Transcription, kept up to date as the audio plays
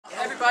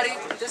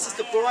everybody. This is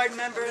the board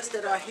members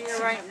that are here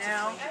right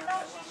now,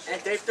 and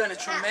they've done a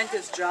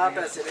tremendous job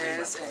as it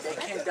is, and they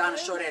came down to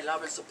show their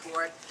love and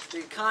support. The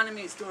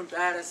economy is doing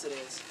bad as it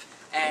is,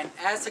 and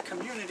as a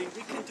community,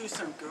 we can do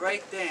some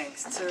great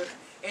things to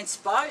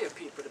inspire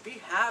people to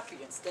be happy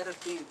instead of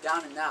being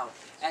down and out.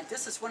 And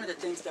this is one of the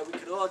things that we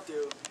could all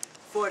do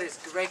for this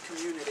great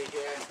community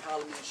here in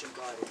Polynesian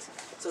Gardens.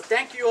 So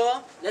thank you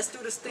all. Let's do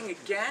this thing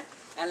again,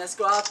 and let's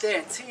go out there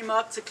and team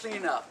up to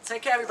clean up.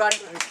 Take care, everybody.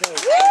 Okay.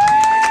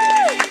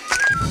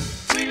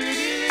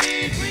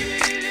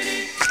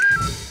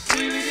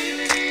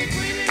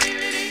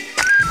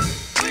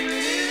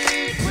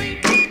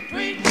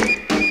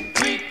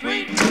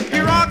 He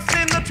rocks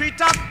in the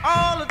treetop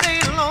all the day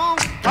long,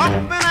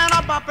 hopping and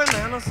a bopping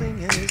and a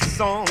singing his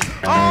song.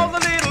 All the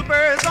little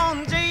birds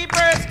on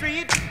Jaybird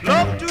Street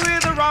love to hear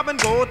the robin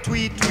go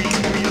tweet, tweet,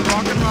 tweet.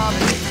 Rockin'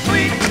 Robin,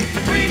 tweet,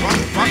 tweet,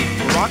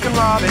 rockin'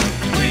 Robin,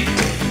 tweet,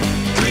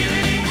 tweet.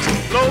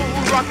 Blow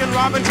rockin'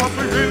 Robin, 'cause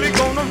we're really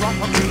gonna rock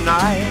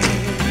tonight.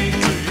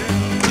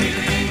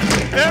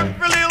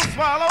 Every little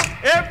swallow,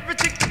 every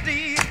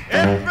chickadee,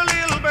 every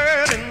little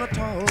bird in the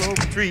tall oak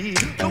tree,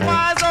 the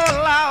wise or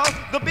loud,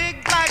 the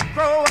big black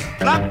crow,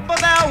 flap of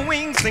their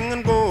wings, sing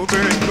and go,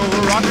 bird, go.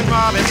 Rockin'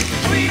 Robin,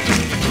 tweet,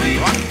 tweet,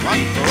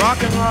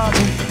 rockin'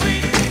 Robin,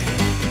 tweet,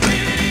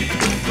 tweet.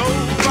 Blow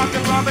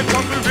rockin' Robin,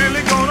 'cause we're really